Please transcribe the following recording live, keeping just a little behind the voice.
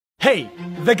Hey,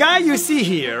 the guy you see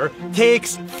here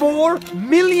takes 4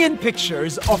 million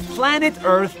pictures of planet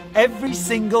Earth every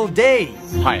single day.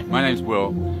 Hi, my name's Will.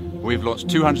 We've launched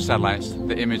 200 satellites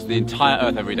that image the entire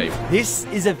Earth every day. This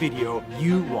is a video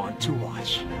you want to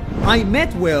watch. I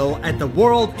met Will at the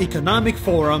World Economic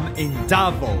Forum in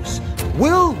Davos.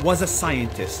 Will was a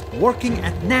scientist working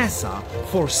at NASA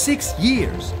for 6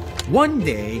 years. One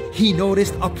day, he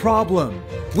noticed a problem.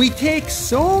 We take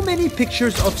so many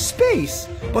pictures of space,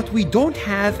 but we don't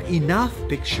have enough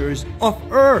pictures of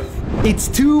Earth. It's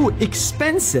too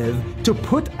expensive to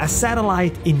put a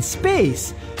satellite in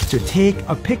space to take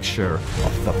a picture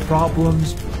of the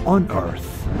problems on Earth.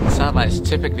 Satellites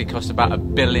typically cost about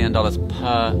 $1 billion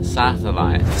per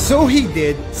satellite. So he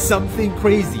did something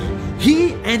crazy.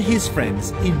 He and his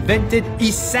friends invented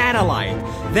a satellite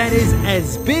that is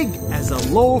as big as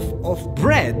a loaf of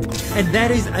bread, and that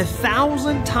is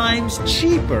 1,000 times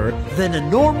cheaper than a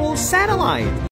normal satellite.